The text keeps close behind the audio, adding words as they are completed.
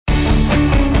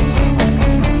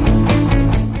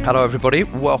Hello everybody,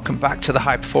 welcome back to the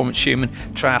High Performance Human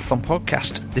Triathlon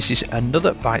Podcast. This is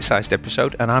another bite-sized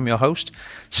episode and I'm your host,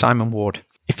 Simon Ward.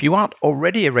 If you aren't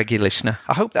already a regular listener,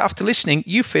 I hope that after listening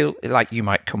you feel like you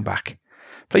might come back.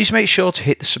 Please make sure to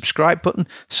hit the subscribe button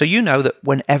so you know that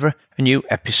whenever a new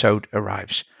episode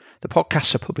arrives. The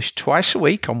podcasts are published twice a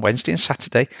week on Wednesday and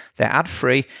Saturday. They're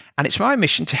ad-free and it's my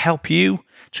mission to help you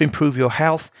to improve your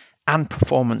health and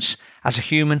performance as a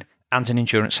human and an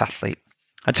endurance athlete.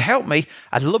 And to help me,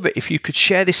 I'd love it if you could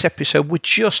share this episode with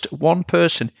just one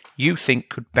person you think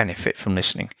could benefit from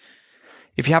listening.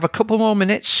 If you have a couple more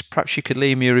minutes, perhaps you could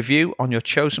leave me a review on your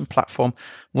chosen platform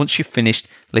once you've finished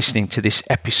listening to this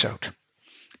episode.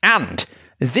 And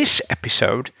this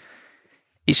episode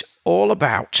is all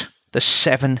about the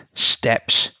 7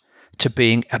 steps to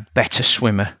being a better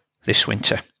swimmer this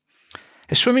winter.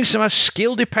 Swimming is the most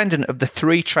skill-dependent of the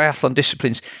 3 triathlon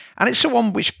disciplines, and it's the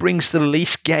one which brings the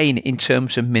least gain in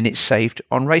terms of minutes saved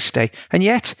on race day. And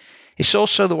yet, it's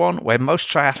also the one where most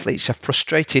triathletes are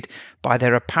frustrated by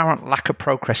their apparent lack of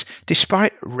progress,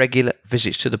 despite regular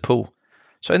visits to the pool.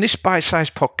 So in this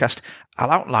bite-sized podcast,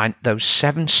 I'll outline those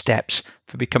 7 steps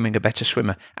for becoming a better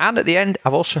swimmer. And at the end,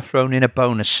 I've also thrown in a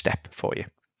bonus step for you.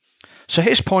 So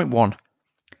here's point 1.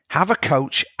 Have a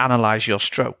coach analyse your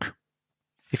stroke.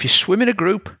 If you swim in a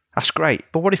group, that's great.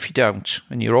 But what if you don't,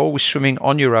 and you're always swimming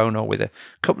on your own or with a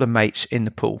couple of mates in the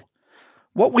pool?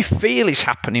 What we feel is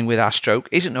happening with our stroke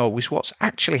isn't always what's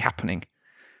actually happening.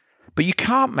 But you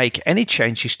can't make any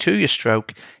changes to your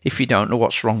stroke if you don't know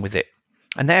what's wrong with it.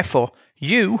 And therefore,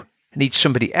 you need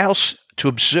somebody else to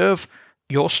observe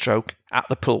your stroke at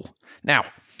the pool. Now,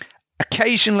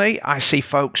 occasionally I see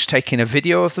folks taking a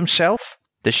video of themselves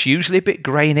that's usually a bit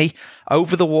grainy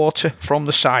over the water from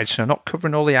the side, so not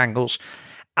covering all the angles,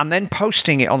 and then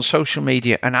posting it on social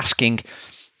media and asking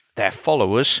their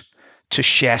followers to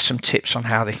share some tips on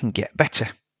how they can get better.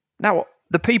 Now,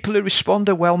 the people who respond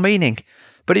are well-meaning,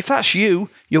 but if that's you,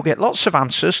 you'll get lots of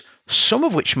answers, some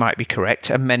of which might be correct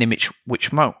and many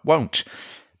which won't.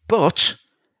 But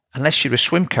unless you're a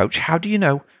swim coach, how do you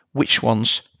know which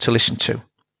ones to listen to?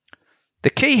 The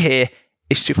key here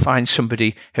is to find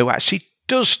somebody who actually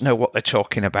does know what they're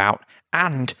talking about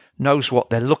and knows what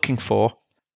they're looking for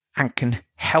and can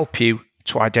help you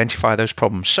to identify those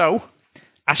problems. So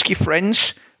ask your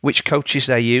friends which coaches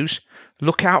they use.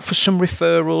 Look out for some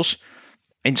referrals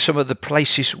in some of the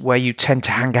places where you tend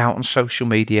to hang out on social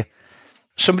media.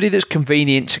 Somebody that's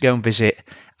convenient to go and visit,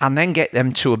 and then get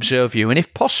them to observe you. And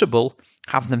if possible,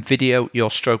 have them video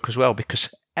your stroke as well, because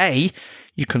A,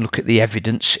 you can look at the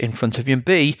evidence in front of you, and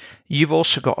B, you've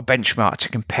also got a benchmark to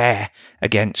compare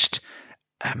against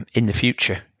in the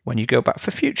future when you go back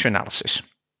for future analysis.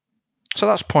 So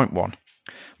that's point 1.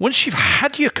 Once you've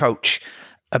had your coach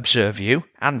observe you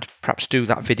and perhaps do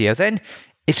that video, then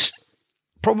it's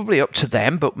probably up to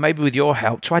them, but maybe with your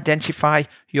help, to identify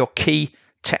your key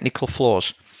technical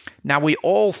flaws. Now, we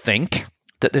all think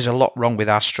that there's a lot wrong with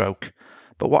our stroke.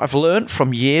 But what I've learned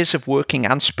from years of working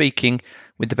and speaking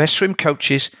with the best swim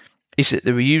coaches is that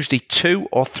there are usually 2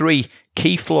 or 3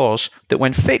 key flaws that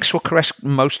when fixed will correct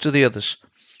most of the others.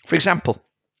 For example,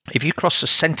 if you cross the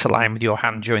centre line with your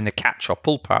hand during the catch or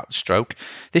pull part of the stroke,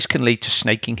 this can lead to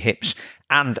snaking hips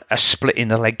and a split in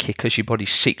the leg kick as your body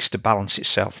seeks to balance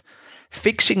itself.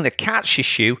 Fixing the catch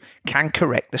issue can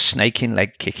correct the snaking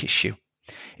leg kick issue.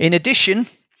 In addition,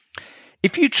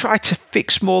 if you try to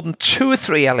fix more than 2 or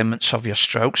 3 elements of your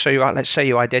stroke, so let's say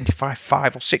you identify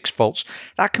 5 or 6 faults,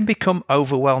 that can become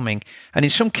overwhelming, and in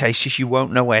some cases you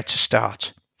won't know where to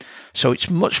start. So it's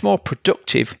much more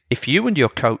productive if you and your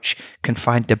coach can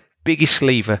find the biggest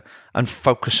lever and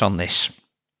focus on this.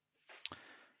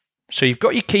 So you've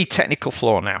got your key technical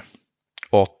flaw now,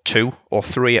 or 2 or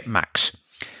 3 at max.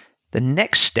 The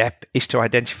next step is to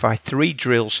identify 3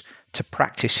 drills to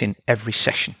practice in every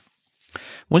session.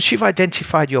 Once you've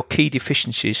identified your key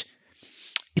deficiencies,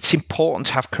 it's important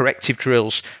to have corrective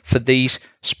drills for these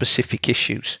specific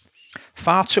issues.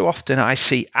 Far too often I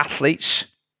see athletes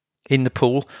in the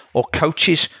pool or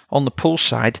coaches on the pool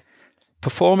side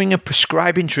performing and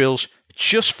prescribing drills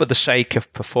just for the sake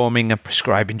of performing and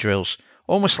prescribing drills,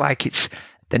 almost like it's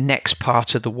the next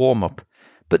part of the warm-up.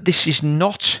 But this is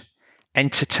not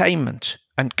entertainment,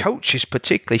 and coaches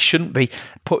particularly shouldn't be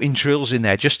putting drills in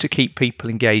there just to keep people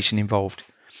engaged and involved.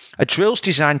 A drill's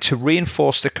designed to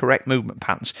reinforce the correct movement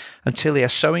patterns until they are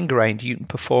so ingrained you can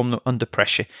perform them under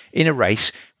pressure in a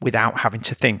race without having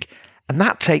to think. And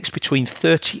that takes between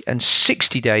 30 and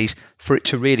 60 days for it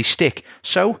to really stick.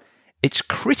 So it's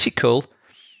critical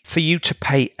for you to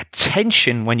pay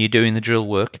attention when you're doing the drill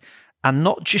work and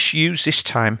not just use this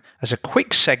time as a quick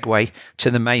segue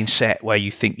to the main set where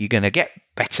you think you're going to get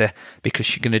better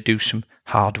because you're going to do some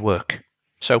hard work.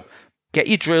 So get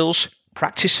your drills,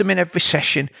 practice them in every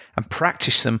session, and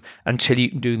practice them until you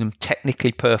can do them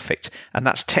technically perfect. And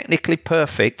that's technically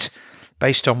perfect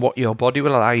based on what your body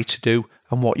will allow you to do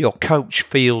and what your coach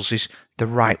feels is the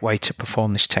right way to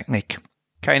perform this technique.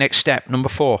 Okay, next step, number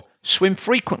 4, swim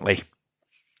frequently.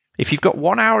 If you've got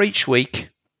 1 hour each week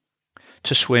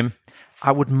to swim,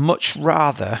 I would much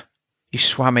rather you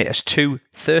swam it as 2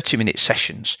 30-minute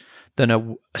sessions than a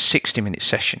 60-minute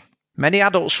session. Many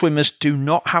adult swimmers do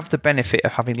not have the benefit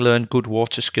of having learned good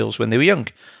water skills when they were young,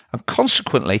 and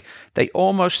consequently, they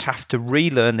almost have to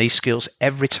relearn these skills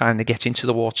every time they get into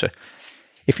the water.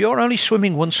 If you're only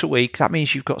swimming once a week, that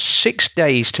means you've got 6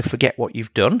 days to forget what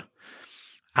you've done.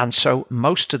 And so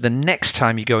most of the next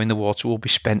time you go in the water will be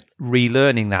spent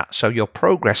relearning that. So your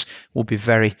progress will be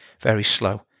very, very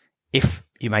slow, if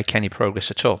you make any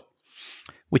progress at all.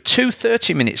 With 2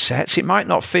 30-minute sets, it might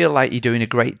not feel like you're doing a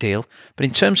great deal, but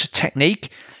in terms of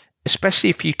technique, especially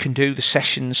if you can do the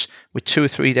sessions with 2 or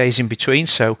 3 days in between,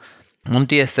 so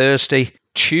Monday or Thursday,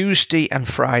 Tuesday and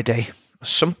Friday,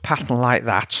 some pattern like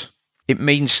that, it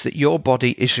means that your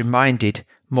body is reminded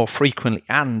more frequently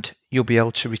and you'll be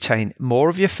able to retain more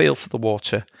of your feel for the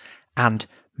water and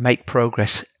make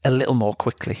progress a little more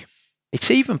quickly.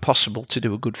 It's even possible to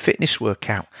do a good fitness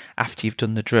workout after you've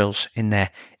done the drills in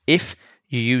there if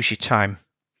you use your time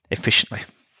efficiently.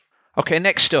 Okay,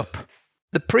 next up.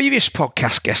 The previous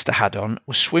podcast guest I had on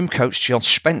was swim coach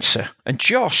Josh Spencer, and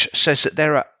Josh says that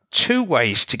there are 2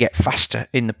 ways to get faster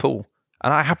in the pool,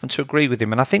 and I happen to agree with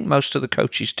him, and I think most of the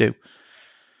coaches do.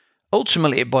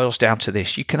 Ultimately, it boils down to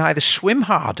this. You can either swim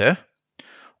harder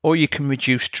or you can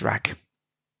reduce drag.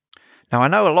 Now, I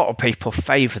know a lot of people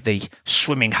favour the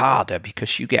swimming harder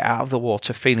because you get out of the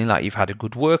water feeling like you've had a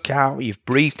good workout, you've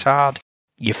breathed hard,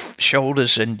 your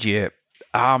shoulders and your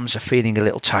arms are feeling a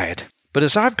little tired. But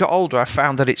as I've got older, I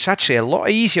found that it's actually a lot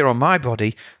easier on my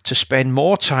body to spend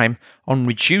more time on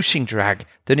reducing drag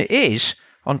than it is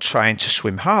on trying to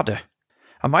swim harder.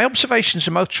 And my observations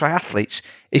of most triathletes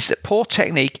is that poor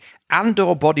technique and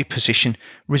or body position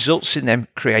results in them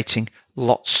creating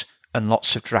lots and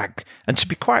lots of drag. And to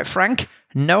be quite frank,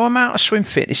 no amount of swim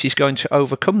fitness is going to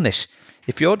overcome this.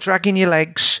 If you're dragging your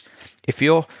legs, if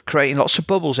you're creating lots of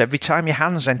bubbles every time your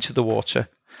hands enter the water,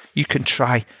 you can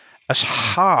try as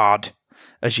hard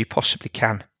as you possibly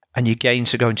can, and your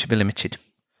gains are going to be limited.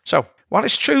 So, while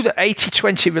it's true that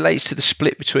 80-20 relates to the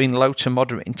split between low to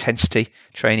moderate intensity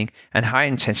training and high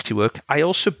intensity work, I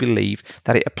also believe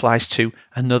that it applies to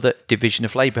another division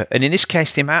of labour, and in this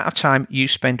case, the amount of time you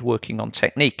spend working on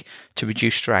technique to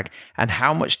reduce drag and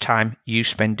how much time you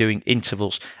spend doing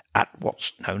intervals at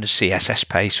what's known as CSS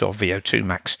pace or VO2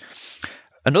 max.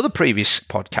 Another previous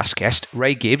podcast guest,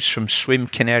 Ray Gibbs from Swim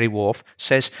Canary Wharf,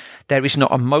 says there is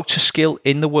not a motor skill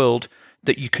in the world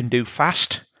that you can do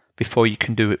fast before you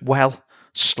can do it well,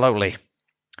 slowly.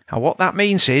 And what that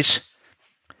means is,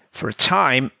 for a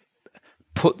time,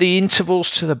 put the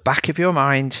intervals to the back of your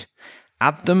mind,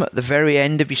 add them at the very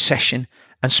end of your session,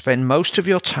 and spend most of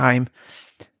your time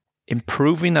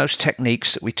improving those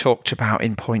techniques that we talked about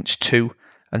in points 2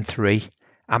 and 3,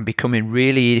 and becoming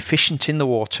really efficient in the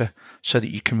water so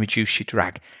that you can reduce your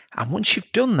drag. And once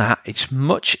you've done that, it's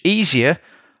much easier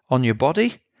on your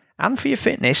body and for your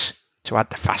fitness to add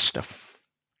the fast stuff.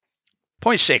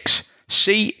 Point 6,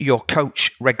 see your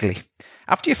coach regularly.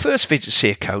 After your first visit to see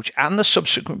a coach and the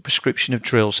subsequent prescription of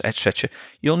drills, etc.,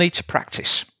 you'll need to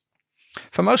practice.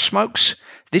 For most smokes,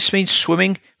 this means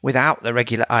swimming without the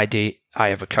regular eye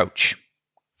of a coach,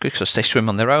 because they swim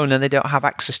on their own and they don't have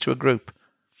access to a group.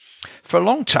 For a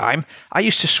long time, I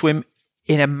used to swim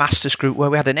in a masters group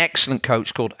where we had an excellent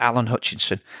coach called Alan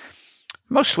Hutchinson.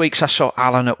 Most weeks I saw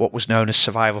Alan at what was known as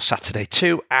Survival Saturday,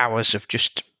 2 hours of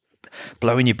just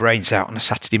blowing your brains out on a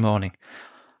Saturday morning.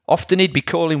 Often he'd be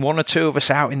calling 1 or 2 of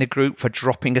us out in the group for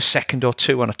dropping a second or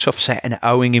 2 on a tough set and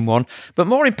owing him one. But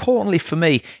more importantly for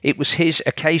me, it was his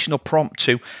occasional prompt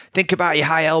to think about your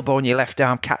high elbow and your left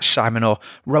arm catch, Simon, or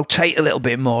rotate a little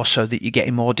bit more so that you're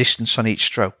getting more distance on each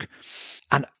stroke.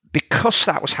 And because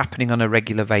that was happening on a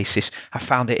regular basis, I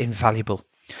found it invaluable.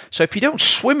 So if you don't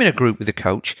swim in a group with a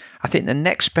coach, I think the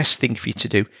next best thing for you to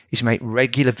do is make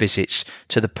regular visits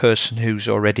to the person who's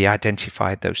already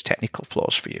identified those technical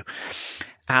flaws for you.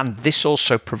 And this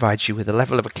also provides you with a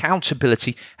level of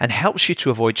accountability and helps you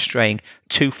to avoid straying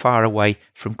too far away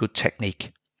from good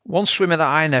technique. One swimmer that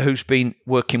I know who's been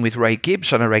working with Ray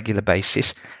Gibbs on a regular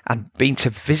basis and been to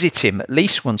visit him at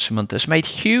least once a month has made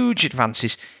huge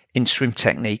advances in swim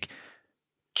technique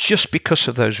just because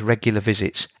of those regular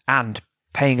visits and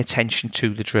paying attention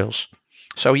to the drills.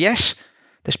 So yes,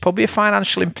 there's probably a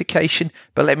financial implication,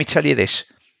 but let me tell you this.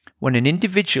 When an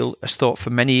individual has thought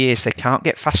for many years they can't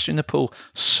get faster in the pool,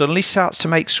 suddenly starts to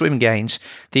make swim gains,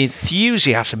 the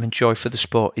enthusiasm and joy for the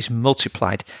sport is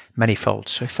multiplied manyfold.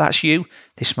 So if that's you,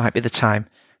 this might be the time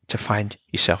to find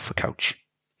yourself a coach.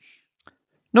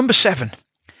 Number 7,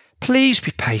 please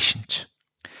be patient.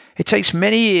 It takes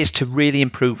many years to really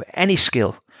improve any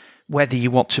skill, whether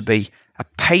you want to be a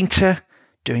painter,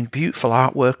 doing beautiful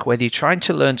artwork, whether you're trying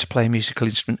to learn to play a musical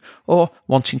instrument, or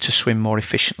wanting to swim more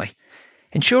efficiently.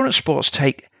 Endurance sports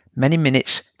take many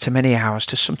minutes to many hours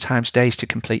to sometimes days to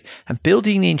complete, and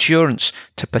building the endurance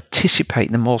to participate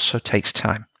in them also takes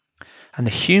time. And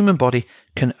the human body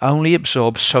can only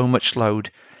absorb so much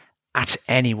load at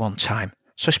any one time.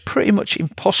 So it's pretty much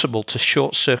impossible to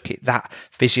short-circuit that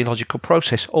physiological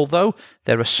process, although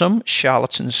there are some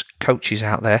charlatans coaches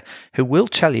out there who will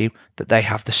tell you that they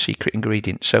have the secret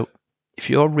ingredient. So if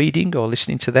you're reading or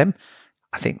listening to them,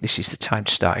 I think this is the time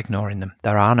to start ignoring them.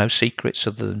 There are no secrets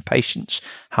other than patience,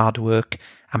 hard work,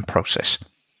 and process.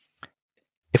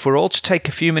 If we're all to take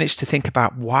a few minutes to think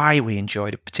about why we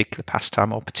enjoyed a particular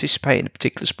pastime or participate in a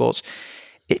particular sport,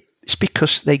 it's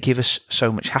because they give us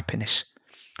so much happiness.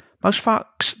 Most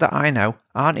folks that I know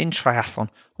aren't in triathlon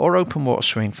or open water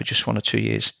swimming for just 1 or 2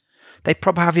 years. They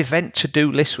probably have event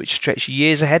to-do lists which stretch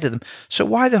years ahead of them, so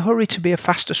why the hurry to be a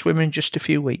faster swimmer in just a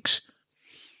few weeks?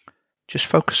 Just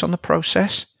focus on the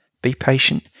process, be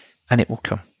patient, and it will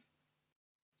come.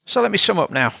 So let me sum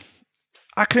up now.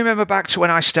 I can remember back to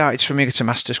when I started swimming at a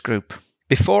masters group.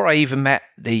 Before I even met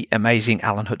the amazing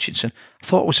Alan Hutchinson, I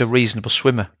thought I was a reasonable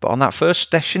swimmer, but on that first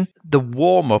session, the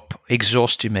warm-up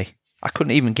exhausted me. I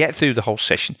couldn't even get through the whole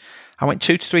session. I went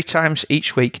 2 to 3 times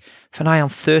each week for nigh on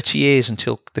 30 years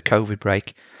until the COVID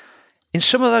break. In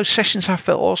some of those sessions I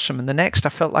felt awesome, and the next I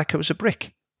felt like I was a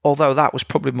brick. Although that was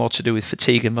probably more to do with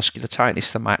fatigue and muscular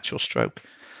tightness than my actual stroke.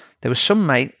 There were some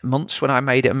months when I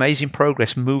made amazing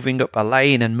progress moving up a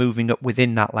lane and moving up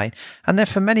within that lane. And then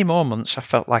for many more months I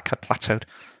felt like I'd plateaued.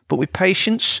 But with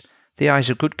patience, the eyes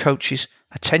of good coaches,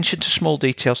 attention to small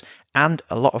details, and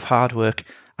a lot of hard work,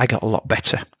 I got a lot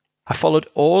better. I followed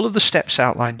all of the steps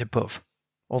outlined above.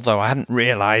 Although I hadn't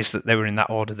realised that they were in that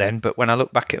order then, but when I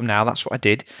look back at them now, that's what I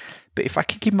did. But if I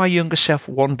could give my younger self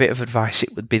one bit of advice,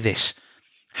 it would be this.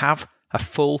 Have a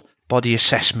full body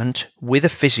assessment with a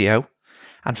physio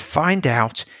and find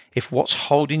out if what's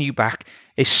holding you back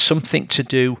is something to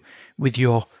do with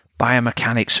your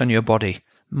biomechanics on your body,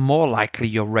 more likely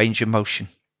your range of motion.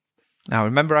 Now,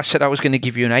 remember I said I was going to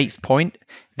give you an 8th point.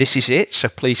 This is it, so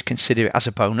please consider it as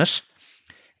a bonus.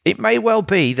 It may well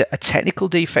be that a technical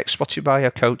defect spotted by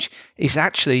your coach is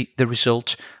actually the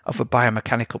result of a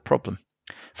biomechanical problem.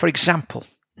 For example,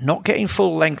 not getting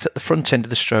full length at the front end of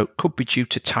the stroke could be due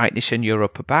to tightness in your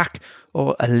upper back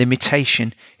or a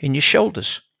limitation in your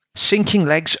shoulders. Sinking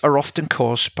legs are often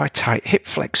caused by tight hip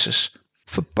flexors.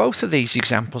 For both of these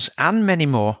examples and many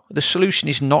more, the solution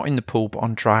is not in the pool but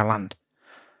on dry land.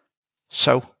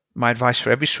 So, my advice for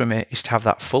every swimmer is to have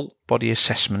that full body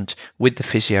assessment with the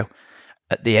physio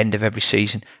at the end of every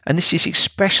season. And this is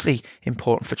especially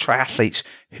important for triathletes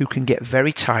who can get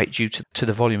very tight due to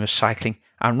the volume of cycling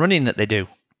and running that they do.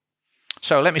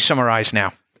 So let me summarise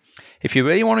now. If you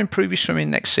really want to improve your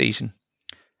swimming next season,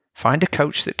 find a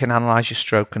coach that can analyse your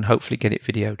stroke and hopefully get it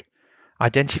videoed.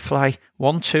 Identify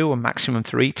 1, 2 or maximum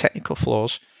 3 technical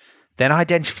flaws. Then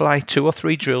identify 2 or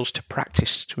 3 drills to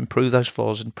practice to improve those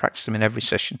flaws and practice them in every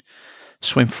session.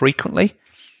 Swim frequently.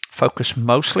 Focus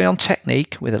mostly on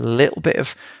technique with a little bit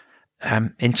of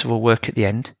interval work at the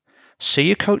end. See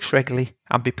your coach regularly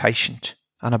and be patient.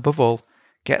 And above all,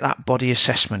 get that body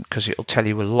assessment because it'll tell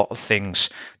you a lot of things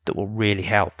that will really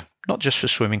help, not just for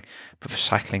swimming, but for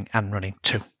cycling and running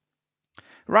too.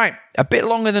 Right, a bit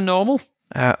longer than normal,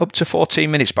 up to 14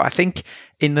 minutes, but I think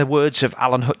in the words of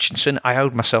Alan Hutchinson, I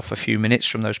owed myself a few minutes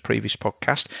from those previous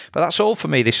podcasts. But that's all for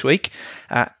me this week.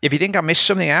 If you think I missed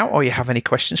something out or you have any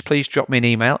questions, please drop me an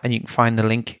email and you can find the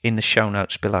link in the show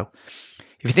notes below.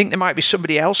 If you think there might be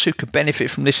somebody else who could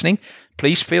benefit from listening,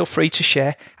 please feel free to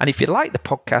share. And if you like the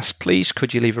podcast, please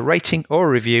could you leave a rating or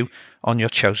a review on your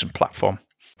chosen platform.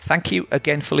 Thank you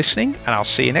again for listening, and I'll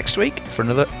see you next week for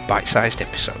another bite-sized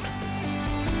episode.